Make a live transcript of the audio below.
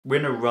We're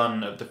in a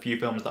run of the few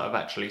films that I've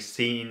actually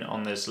seen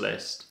on this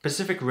list.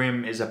 Pacific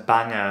Rim is a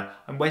banger.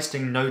 I'm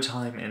wasting no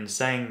time in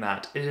saying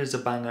that. It is a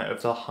banger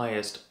of the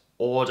highest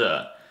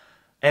order.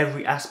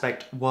 Every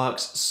aspect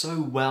works so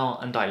well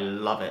and I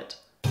love it.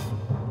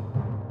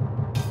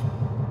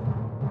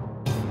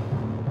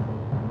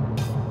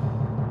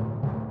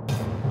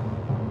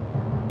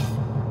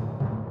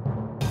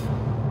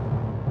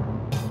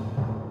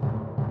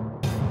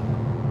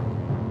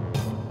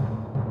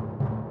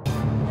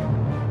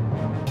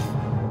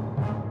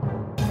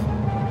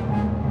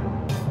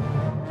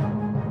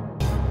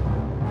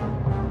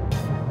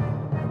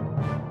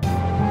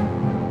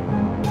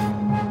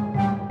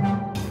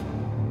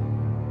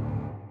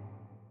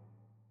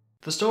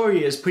 The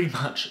story is pretty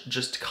much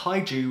just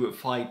kaiju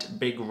fight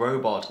big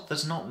robot.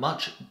 There's not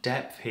much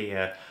depth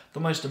here. The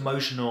most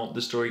emotional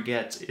the story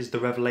gets is the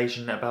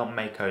revelation about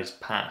Mako's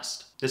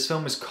past. This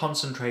film is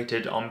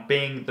concentrated on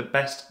being the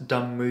best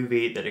dumb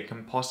movie that it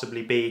can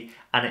possibly be,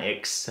 and it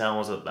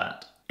excels at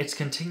that. It's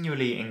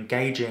continually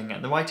engaging,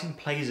 and the writing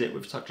plays it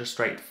with such a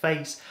straight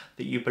face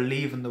that you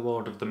believe in the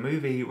world of the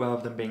movie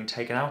rather than being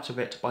taken out of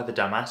it by the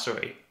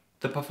dumbassery.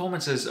 The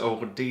performances are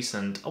all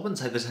decent. I wouldn't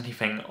say there's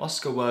anything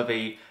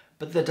Oscar-worthy,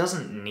 but there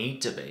doesn't need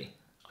to be.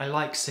 I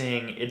like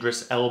seeing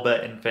Idris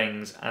Elba in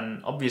things,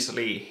 and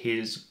obviously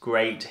he's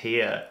great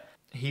here.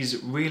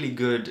 He's really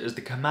good as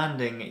the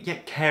commanding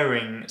yet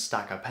caring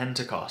Stacker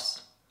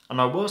Pentecost.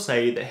 And I will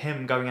say that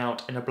him going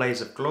out in a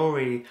blaze of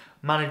glory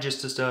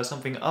manages to stir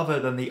something other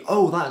than the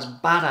 "oh, that's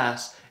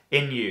badass"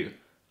 in you,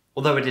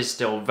 although it is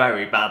still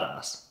very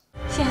badass.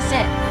 先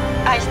生、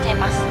愛してい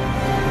ます。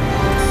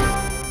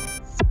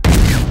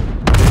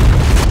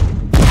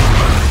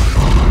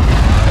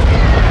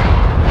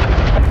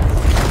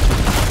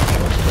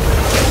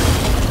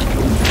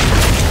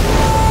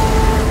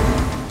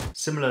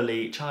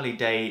 Similarly, Charlie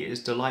Day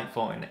is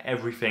delightful in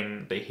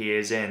everything that he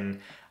is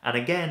in, and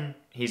again,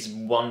 he's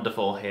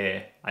wonderful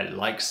here. I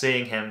like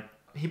seeing him.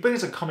 He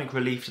brings a comic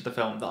relief to the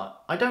film that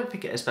I don't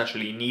think it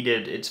especially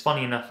needed. It's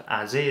funny enough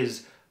as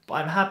is, but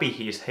I'm happy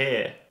he's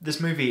here. This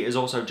movie is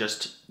also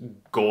just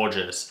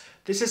gorgeous.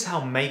 This is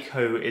how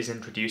Mako is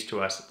introduced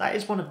to us. That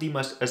is one of the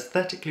most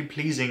aesthetically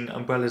pleasing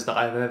umbrellas that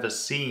I've ever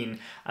seen,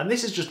 and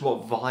this is just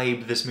what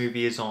vibe this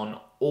movie is on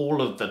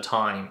all of the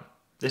time.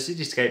 The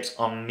cityscapes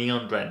are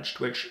neon-drenched,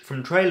 which,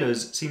 from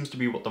trailers, seems to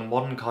be what the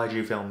modern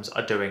kaiju films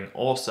are doing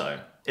also.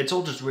 It's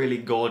all just really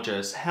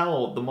gorgeous.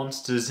 Hell, the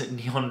monsters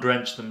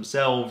neon-drench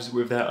themselves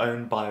with their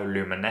own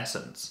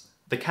bioluminescence.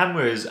 The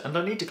cameras, and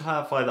I need to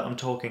clarify that I'm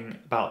talking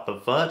about the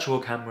virtual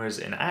cameras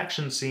in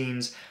action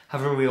scenes,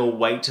 have a real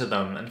weight to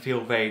them and feel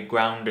very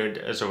grounded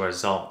as a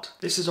result.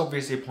 This is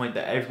obviously a point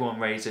that everyone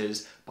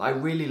raises, but I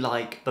really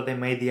like that they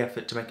made the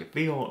effort to make it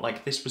feel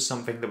like this was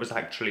something that was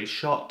actually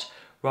shot,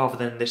 rather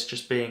than this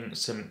just being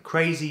some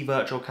crazy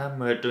virtual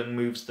camera doing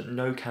moves that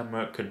no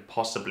camera could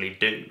possibly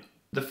do.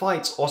 The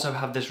fights also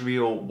have this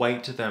real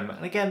weight to them,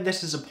 and again,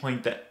 this is a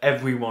point that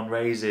everyone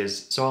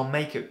raises, so I'll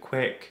make it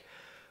quick.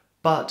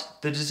 But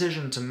the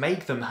decision to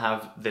make them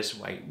have this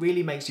weight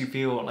really makes you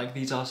feel like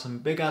these are some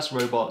big-ass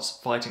robots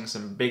fighting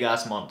some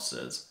big-ass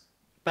monsters.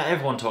 But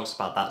everyone talks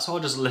about that, so I'll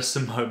just list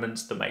some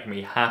moments that make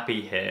me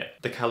happy here.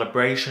 The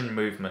calibration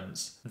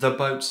movements, the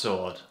boat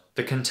sword,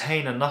 the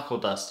container knuckle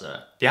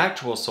duster, the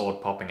actual sword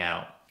popping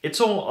out.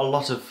 It's all a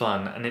lot of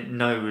fun and it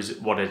knows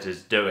what it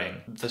is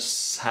doing. The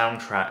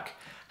soundtrack.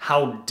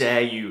 How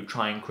dare you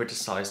try and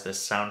criticize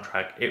this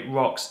soundtrack? It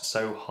rocks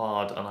so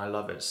hard and I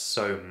love it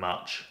so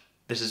much.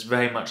 This is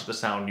very much the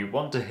sound you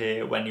want to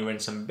hear when you're in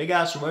some big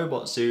ass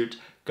robot suit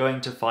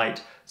going to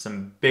fight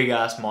some big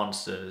ass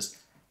monsters.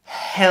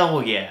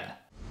 Hell yeah!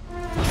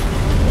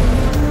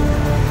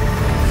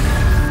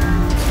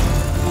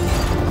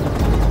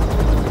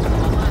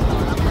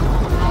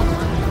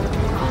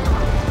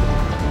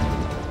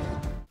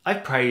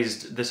 I've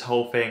praised this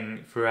whole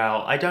thing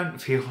throughout. I don't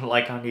feel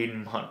like I need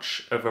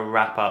much of a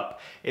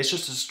wrap-up. It's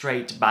just a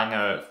straight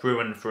banger through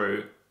and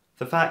through.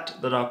 The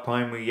fact that our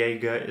primary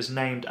Jaeger is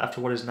named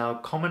after what is now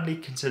commonly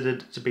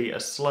considered to be a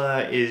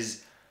slur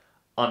is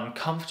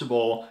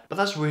uncomfortable, but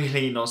that's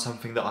really not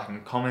something that I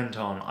can comment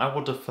on. I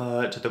will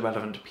defer to the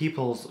relevant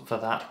peoples for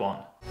that one.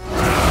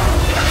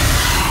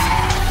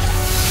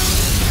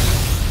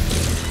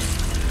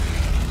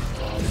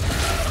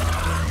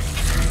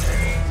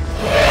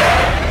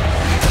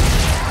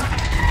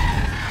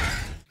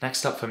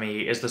 Next up for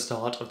me is the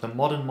start of the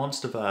modern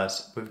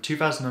monsterverse with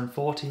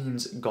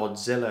 2014's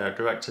Godzilla,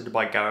 directed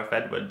by Gareth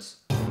Edwards.